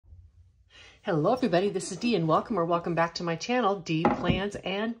Hello everybody, this is Dee and welcome back to my channel, Dee Plans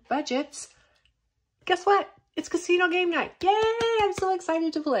and Budgets. Guess what? It's casino game night. Yay! I'm so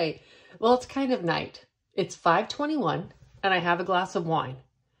excited to play. Well, it's kind of night. It's 5:21 and I have a glass of wine.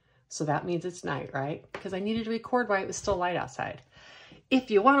 So that means it's night, right? Because I needed to record while it was still light outside.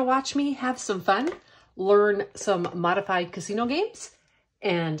 If you want to watch me have some fun, learn some modified casino games,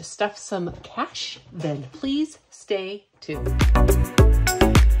 and stuff some cash, then please stay tuned.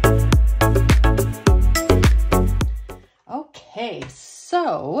 Okay,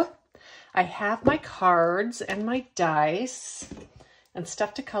 so I have my cards and my dice and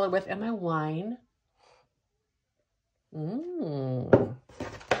stuff to color with and my wine.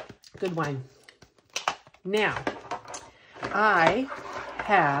 Good wine. Now, I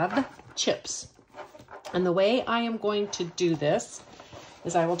have chips. And the way I am going to do this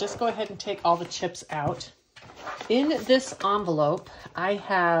is I will just go ahead and take all the chips out. In this envelope, I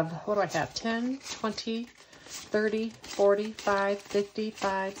have, what do I have? 10, 20, 30, 45,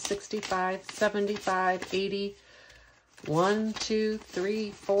 55, 65, 75, 80, 1, 2,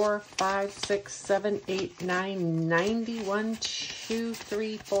 3, 4, 5, 6, 7, 8, 9, 90, 1, 2,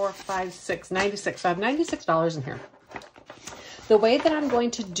 3, 4, 5, 6, 96. So I have $96 in here. The way that I'm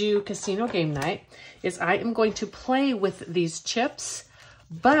going to do casino game night is I am going to play with these chips,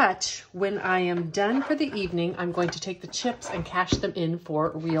 but when I am done for the evening, I'm going to take the chips and cash them in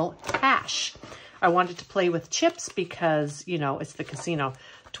for real cash. I wanted to play with chips because, you know, it's the casino.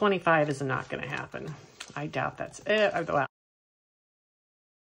 25 is not going to happen. I doubt that's it. I'll go out.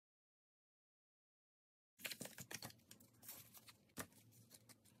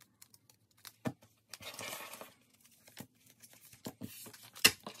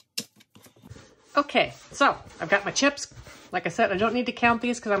 Okay, so I've got my chips. Like I said, I don't need to count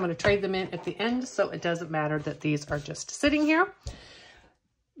these because I'm going to trade them in at the end, so it doesn't matter that these are just sitting here.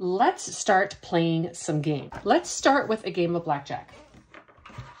 Let's start playing some games. Let's start with a game of blackjack.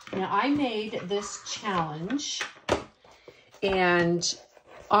 Now, I made this challenge, and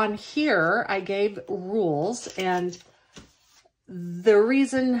on here, I gave rules, and the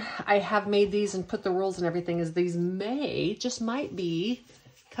reason I have made these and put the rules and everything is these might be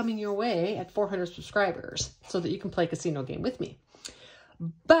coming your way at 400 subscribers so that you can play a casino game with me.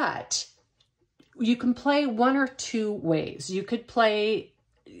 But you can play one or two ways. You could play,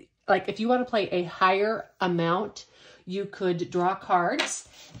 like if you want to play a higher amount, you could draw cards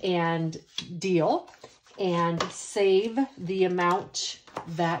and deal and save the amount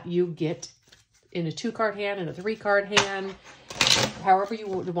that you get in a 2-card hand and a 3-card hand, however you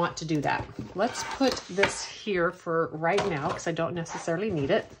would want to do that. Let's put this here for right now because I don't necessarily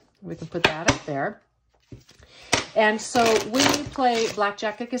need it. We can put that up there. And so when you play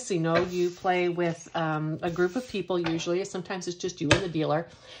blackjack at a casino, you play with a group of people usually. Sometimes it's just you and the dealer.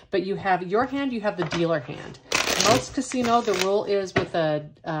 But you have your hand, you have the dealer hand. Most casino, the rule is with a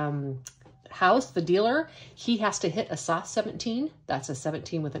house, the dealer, he has to hit a soft 17. That's a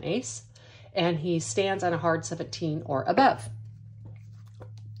 17 with an ace. And he stands on a hard 17 or above.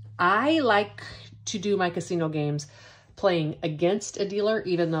 I like to do my casino games playing against a dealer,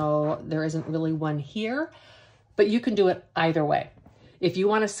 even though there isn't really one here. But you can do it either way. If you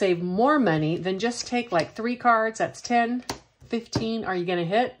want to save more money, then just take like 3 cards. That's 10, 15. Are you going to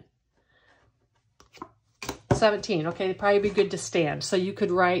hit? 17. Okay, it'd probably be good to stand. So you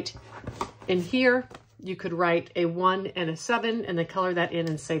could write in here, you could write a 1 and a 7 and then color that in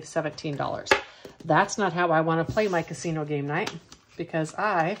and save $17. That's not how I want to play my casino game night because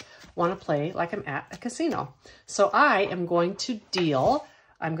I want to play like I'm at a casino. So I am going to deal.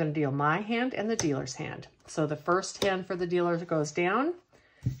 I'm going to deal my hand and the dealer's hand. So the first hand for the dealer goes down.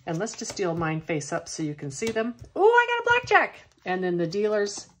 And let's just deal mine face up so you can see them. Oh, I got a blackjack. And then the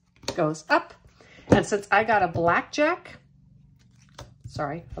dealer's goes up. And since I got a blackjack,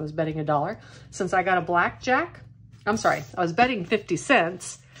 sorry, I was betting $1. Since I got a blackjack, I'm sorry, I was betting 50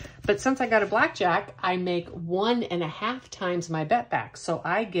 cents. But since I got a blackjack, I make 1.5 times my bet back. So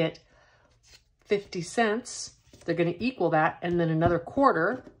I get 50 cents. They're going to equal that and then another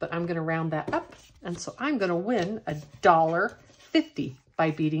quarter, but I'm going to round that up. And so I'm going to win $1.50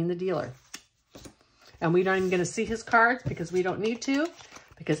 by beating the dealer. And we're not even going to see his cards because we don't need to,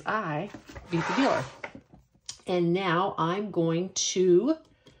 because I beat the dealer. And now I'm going to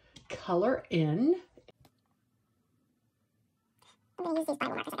color in. I'm going to use these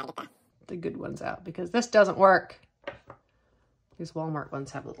Bible markers. I got to get the good ones out because this doesn't work. These Walmart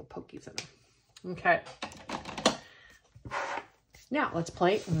ones have little pokies in them. Okay. Now let's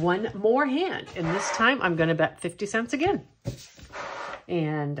play one more hand. And this time I'm going to bet 50 cents again.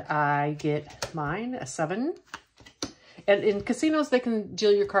 And I get mine, a 7. And in casinos, they can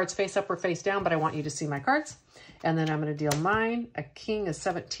deal your cards face up or face down, but I want you to see my cards. And then I'm going to deal mine. A king is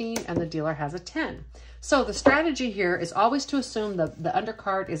 17 and the dealer has a 10. So the strategy here is always to assume the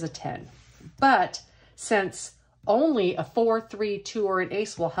undercard is a 10. But since only a 4, 3, 2, or an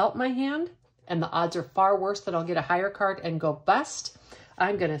ace will help my hand, and the odds are far worse that I'll get a higher card and go bust,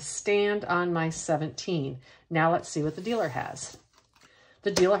 I'm going to stand on my 17. Now let's see what the dealer has.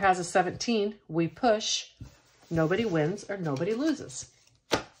 The dealer has a 17. We push. Nobody wins or nobody loses.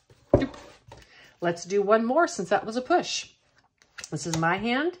 Let's do one more since that was a push. This is my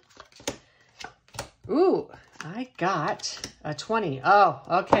hand. Ooh, I got a 20. Oh,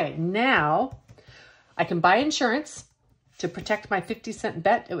 okay. Now I can buy insurance to protect my 50-cent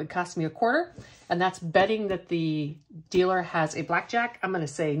bet. It would cost me a quarter, and that's betting that the dealer has a blackjack. I'm going to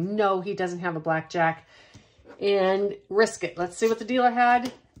say no, he doesn't have a blackjack, and risk it. Let's see what the dealer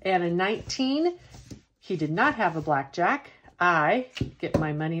had. And a 19. He did not have a blackjack. I get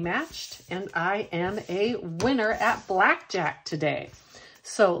my money matched, and I am a winner at blackjack today.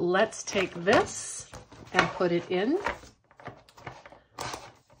 So let's take this and put it in.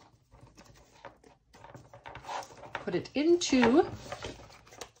 Put it into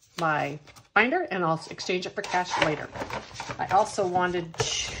my binder, and I'll exchange it for cash later. I also wanted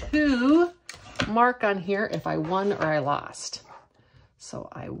to mark on here if I won or I lost. So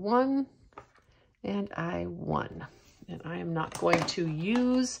I won and I won. And I am not going to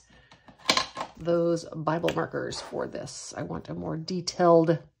use those Bible markers for this. I want a more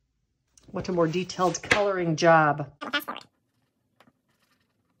detailed, coloring job.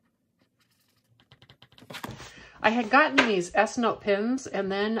 I had gotten these S-Note pins,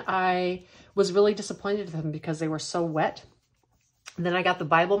 and then I was really disappointed with them because they were so wet. And then I got the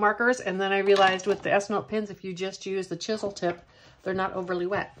Bible markers, and then I realized with the S-Note pins, if you just use the chisel tip, they're not overly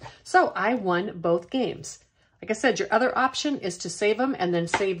wet. So I won both games. Like I said, your other option is to save them and then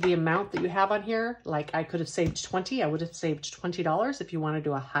save the amount that you have on here. Like I could have saved 20. I would have saved $20. If you want to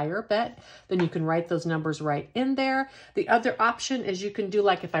do a higher bet, then you can write those numbers right in there. The other option is you can do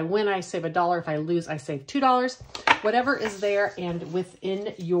like if I win, I save $1. If I lose, I save $2. Whatever is there and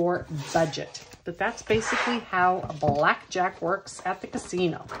within your budget. But that's basically how blackjack works at the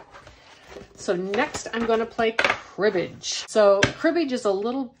casino. So next I'm going to play cribbage. So cribbage is a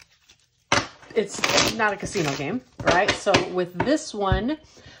little... It's not a casino game, right? So with this one,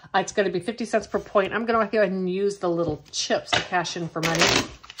 it's going to be 50 cents per point. I'm going to go ahead and use the little chips to cash in for money.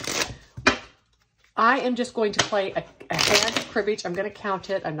 I am just going to play a hand of cribbage. I'm going to count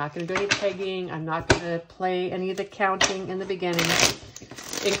it. I'm not going to do any pegging. I'm not going to play any of the counting in the beginning.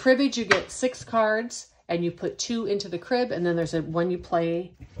 In cribbage, you get 6 cards, and you put 2 into the crib, and then there's one you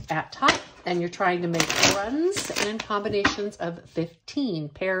play at top, and you're trying to make runs and combinations of 15,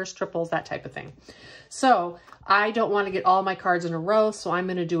 pairs, triples, that type of thing. So I don't want to get all my cards in a row, so I'm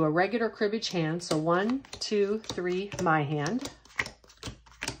going to do a regular cribbage hand. So 1, 2, 3, my hand.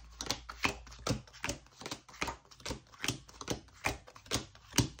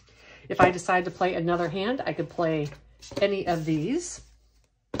 If I decide to play another hand, I could play any of these.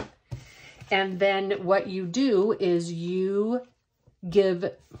 And then what you do is you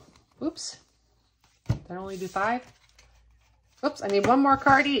give, oops, did I only do 5? Oops, I need 1 more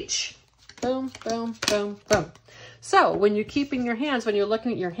card each. Boom, boom, boom, boom. So when you're keeping your hands, when you're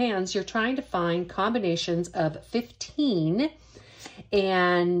looking at your hands, you're trying to find combinations of 15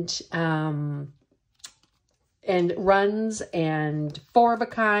 and runs and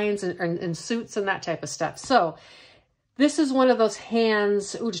 4-of-a-kinds and suits and that type of stuff. So this is one of those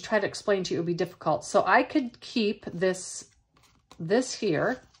hands, ooh, to try to explain to you, it would be difficult. So I could keep this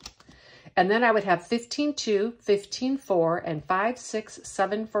here, and then I would have 15-2, 15-4, and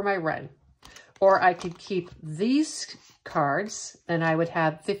 5-6-7 for my run. Or I could keep these cards, and I would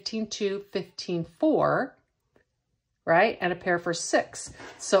have 15-2, 15-4, right? And a pair for 6.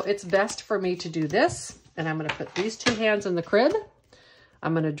 So it's best for me to do this, and I'm going to put these 2 hands in the crib.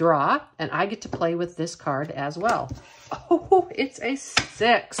 I'm going to draw, and I get to play with this card as well. Oh, it's a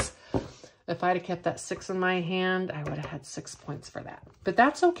 6. If I'd have kept that 6 in my hand, I would have had 6 points for that. But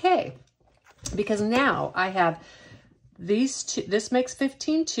that's okay, because now I have these 2. This makes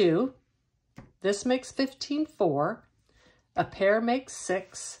 15-2. This makes 15-4. A pair makes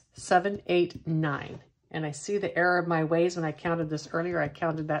 6, 7, 8, 9. And I see the error of my ways when I counted this earlier. I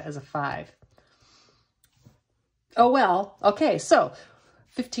counted that as a 5. Oh, well, okay, so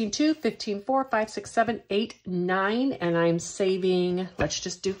 15-2, 15-4, 5, 6, 7, 8, 9, and I'm saving, let's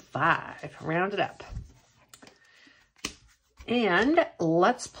just do 5, round it up. And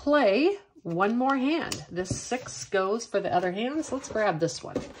let's play one more hand. This 6 goes for the other hands. Let's grab this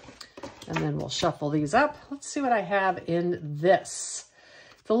one. And then we'll shuffle these up. Let's see what I have in this.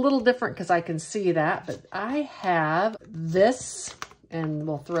 It's a little different because I can see that, but I have this, and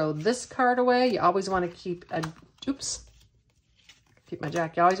we'll throw this card away. You always want to keep a, oops, keep my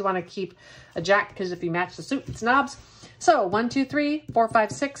jack. You always want to keep a jack because if you match the suit, it's knobs. So 1, 2, 3, 4,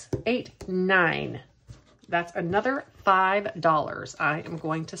 5, 6, 8, 9. That's another $5 I am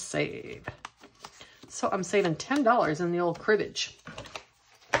going to save. So I'm saving $10 in the old cribbage.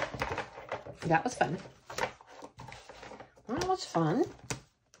 That was fun. That was fun.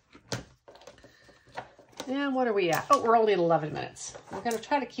 And what are we at? Oh, we're only at 11 minutes. We're going to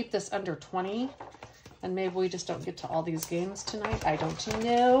try to keep this under 20. And maybe we just don't get to all these games tonight. I don't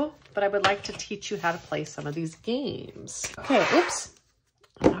know. But I would like to teach you how to play some of these games. Okay, oops.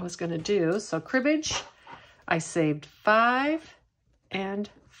 I was going to do, so cribbage, I saved 5 and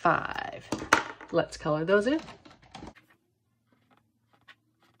 5. Let's color those in.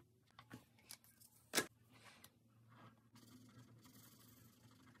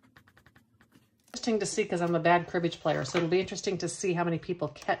 Interesting to see because I'm a bad cribbage player, so it'll be interesting to see how many people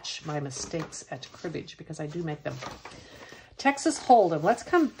catch my mistakes at cribbage because I do make them. Texas Hold'em, let's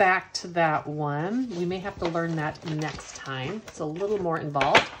come back to that one. We may have to learn that next time. It's a little more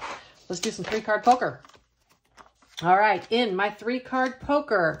involved. Let's do some 3-card poker. All right, in my 3-card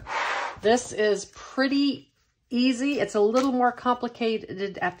poker, this is pretty easy. It's a little more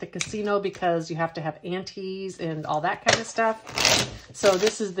complicated at the casino because you have to have antes and all that kind of stuff. So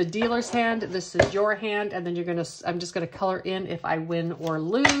this is the dealer's hand, this is your hand, and then I'm just gonna color in if I win or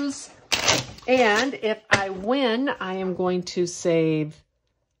lose. And if I win, I am going to save,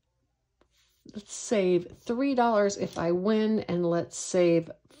 let's save $3 if I win, and let's save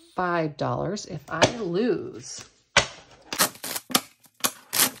 $5 if I lose.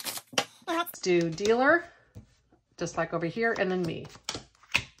 Let's do dealer, just like over here, and then me.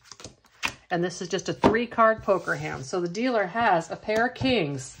 And this is just a 3-card poker hand. So the dealer has a pair of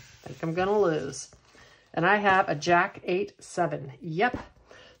kings. I think I'm gonna lose. And I have a jack, 8, 7. Yep.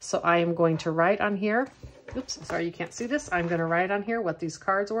 So I am going to write on here. Oops, sorry you can't see this. I'm gonna write on here what these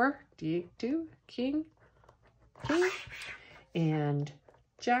cards were. D2, king, king, and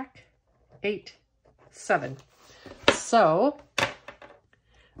jack, 8, 7. So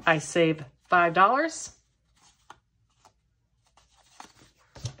I save $5.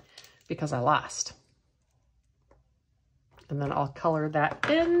 Because I lost. And then I'll color that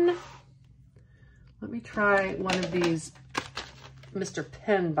in. Let me try one of these Mr.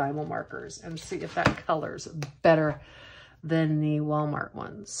 Pen Bible markers and see if that colors better than the Walmart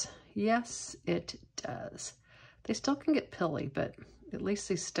ones. Yes, it does. They still can get pilly, but at least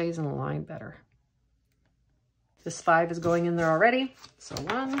he stays in the line better. This 5 is going in there already. So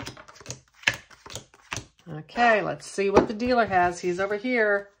 1. Okay, let's see what the dealer has. He's over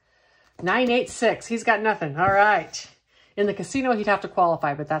here. 9, 8, 6. He's got nothing. All right. In the casino, he'd have to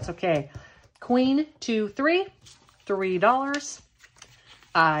qualify, but that's okay. Queen, 2, 3. $3.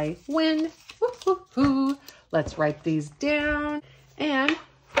 I win. Woo-hoo-hoo. Let's write these down. And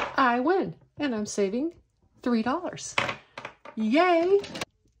I win. And I'm saving $3. Yay.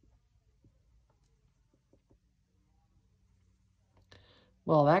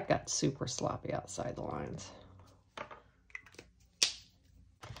 Well, that got super sloppy outside the lines.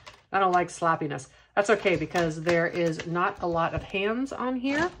 I don't like sloppiness. That's okay because there is not a lot of hands on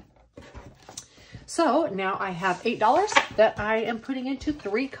here. So now I have $8 that I am putting into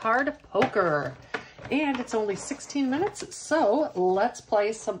 3-card poker. And it's only 16 minutes, so let's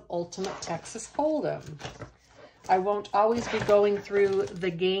play some Ultimate Texas Hold'em. I won't always be going through the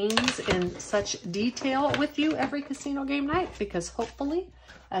games in such detail with you every casino game night because hopefully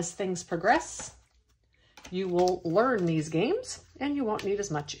as things progress, you will learn these games and you won't need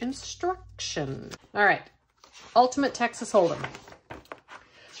as much instruction. All right, Ultimate Texas Hold'em.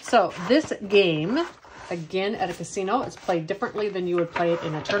 So this game, again at a casino, is played differently than you would play it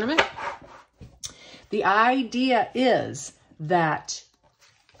in a tournament. The idea is that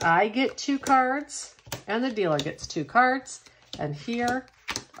I get 2 cards and the dealer gets 2 cards. And here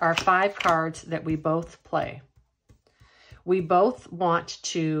are 5 cards that we both play. We both want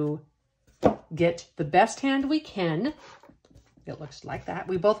to get the best hand we can. It looks like that.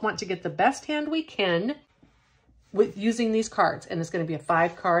 We both want to get the best hand we can with using these cards. And it's going to be a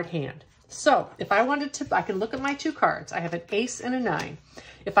 5-card hand. So if I wanted to, I can look at my 2 cards. I have an ace and a 9.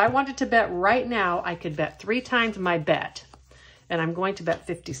 If I wanted to bet right now, I could bet 3 times my bet. And I'm going to bet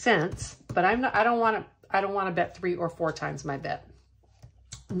 50 cents, but I don't want to bet 3 or 4 times my bet.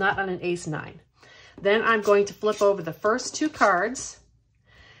 Not on an ace 9. Then I'm going to flip over the first 2 cards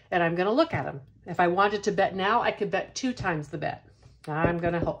and I'm going to look at them. If I wanted to bet now, I could bet 2 times the bet. I don't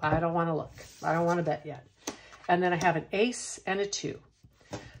want to look. I don't want to bet yet. And then I have an ace and a 2.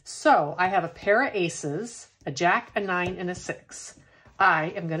 So I have a pair of aces, a jack, a 9, and a 6. I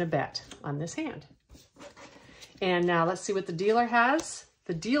am going to bet on this hand. And now let's see what the dealer has.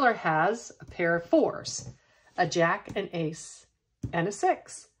 The dealer has a pair of 4s, a jack, an ace, and a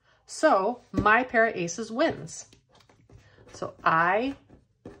 6. So my pair of aces wins. So I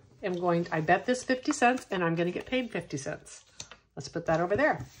bet this 50 cents and I'm going to get paid 50 cents. Let's put that over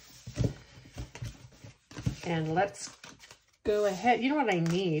there. And let's go ahead. You know what I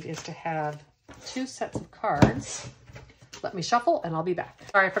need is to have 2 sets of cards. Let me shuffle and I'll be back.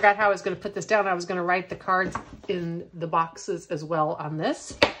 Sorry, I forgot how I was going to put this down. I was going to write the cards in the boxes as well on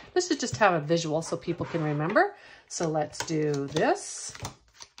this. This is just have a visual so people can remember. So let's do this.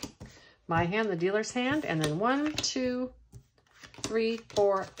 My hand, the dealer's hand, and then 1, 2, 3,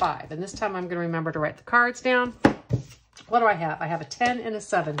 4, 5. And this time I'm going to remember to write the cards down. What do I have? I have a 10 and a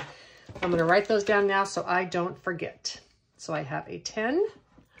 7. I'm going to write those down now so I don't forget. So I have a 10.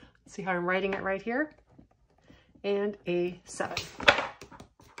 See how I'm writing it right here? And a 7.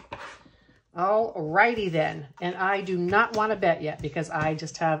 All righty then. And I do not want to bet yet because I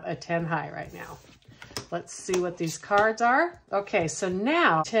just have a 10 high right now. Let's see what these cards are. Okay, so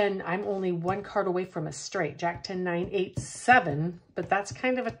now 10, I'm only 1 card away from a straight. Jack, 10, 9, 8, 7. But that's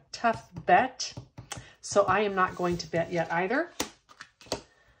kind of a tough bet. So I am not going to bet yet either.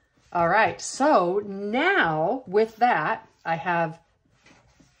 All right, so now with that, I have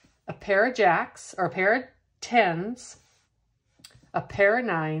a pair of jacks or a pair of 10s, a pair of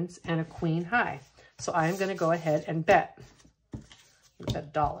 9s, and a queen high. So I'm going to go ahead and bet.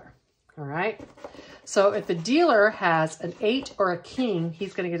 Bet $1. All right. So if the dealer has an 8 or a king,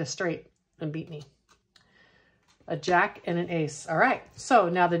 he's going to get a straight and beat me. A jack and an ace. All right. So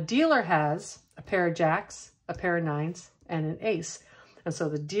now the dealer has a pair of jacks, a pair of 9s, and an ace. And so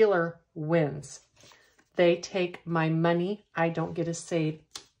the dealer wins. They take my money. I don't get to save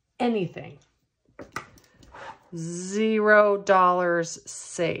anything. $0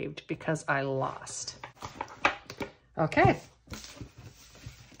 saved because I lost. Okay.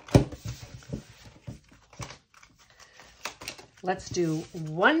 Let's do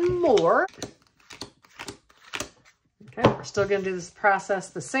one more. Okay, we're still going to do this process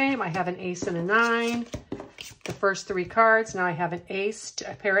the same. I have an ace and a 9. The first 3 cards. Now I have an ace,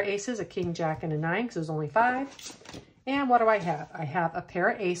 a pair of aces, a king, jack, and a 9 because there's only 5. And what do I have? I have a pair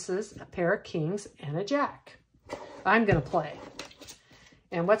of aces, a pair of kings, and a jack. I'm going to play.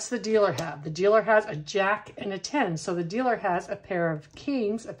 And what's the dealer have? The dealer has a jack and a 10. So the dealer has a pair of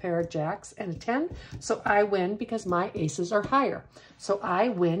kings, a pair of jacks, and a 10. So I win because my aces are higher. So I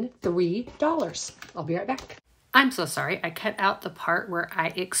win $3. I'll be right back. I'm so sorry. I cut out the part where I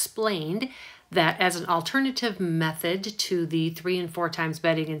explained that as an alternative method to the 3 and 4 times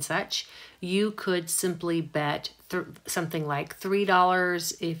betting and such, you could simply bet something like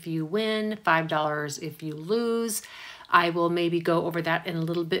 $3 if you win, $5 if you lose. I will maybe go over that in a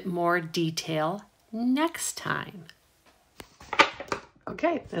little bit more detail next time.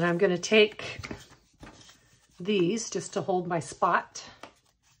 Okay, and I'm going to take these just to hold my spot.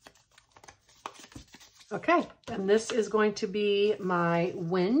 Okay, and this is going to be my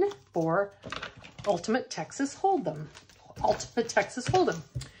win for Ultimate Texas Hold'em. Ultimate Texas Hold'em.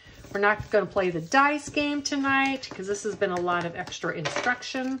 We're not going to play the dice game tonight because this has been a lot of extra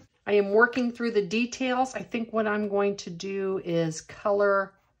instruction. I am working through the details. I think what I'm going to do is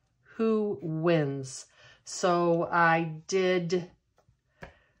color who wins. So I did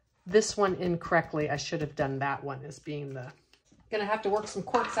this one incorrectly. I should have done that one as being the... Gonna have to work some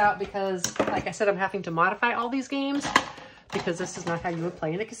quirks out because, like I said, I'm having to modify all these games because this is not how you would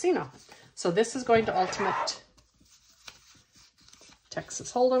play in a casino. So this is going to Ultimate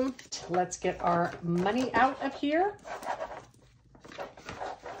Texas Hold'em. Let's get our money out of here.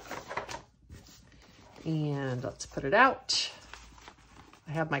 And let's put it out.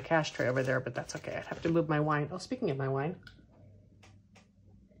 I have my cash tray over there, but that's okay. I'd have to move my wine. Oh, speaking of my wine.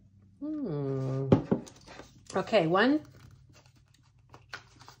 Okay, 1,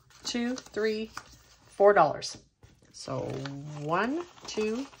 2, 3, $4. So $1,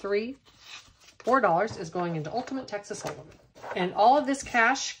 2, 3, $4 is going into Ultimate Texas Hold'em. And all of this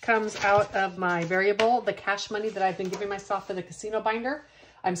cash comes out of my variable, the cash money that I've been giving myself for the casino binder.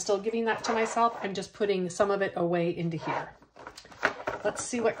 I'm still giving that to myself. I'm just putting some of it away into here. Let's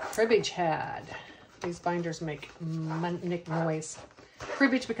see what Cribbage had. These binders make noise.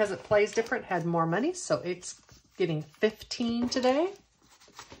 Cribbage, because it plays different, had more money, so it's getting 15 today.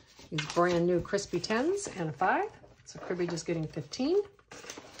 These brand new crispy 10s and a 5. So Cribbage is getting 15.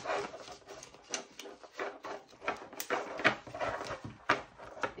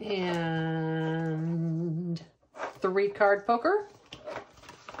 And 3-card poker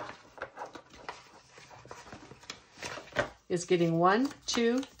is getting $1,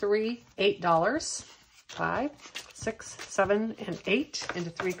 $2, $3, $8. 5, 6, 7, and 8 into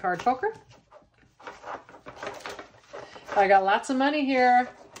 3-card poker. I got lots of money here.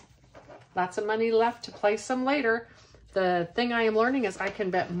 Lots of money left to play some later. The thing I am learning is I can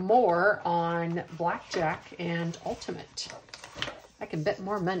bet more on blackjack and ultimate. I can bet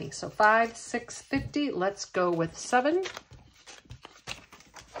more money. So 5, 6, 50. Let's go with 7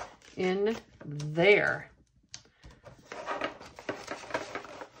 in there.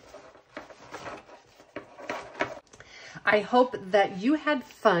 I hope that you had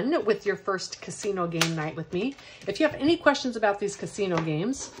fun with your first casino game night with me. If you have any questions about these casino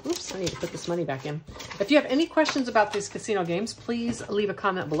games, oops, I need to put this money back in. If you have any questions about these casino games, please leave a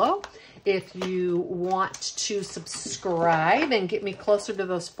comment below. If you want to subscribe and get me closer to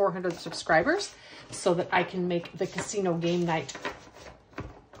those 400 subscribers so that I can make the casino game night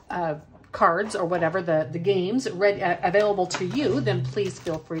cards or whatever, the games available to you, then please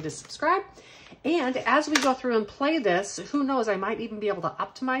feel free to subscribe. And as we go through and play this, who knows, I might even be able to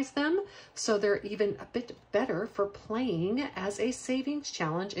optimize them so they're even a bit better for playing as a savings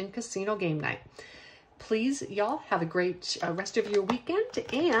challenge in casino game night. Please, y'all, have a great rest of your weekend.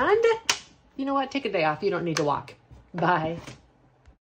 And you know what? Take a day off. You don't need to walk. Bye.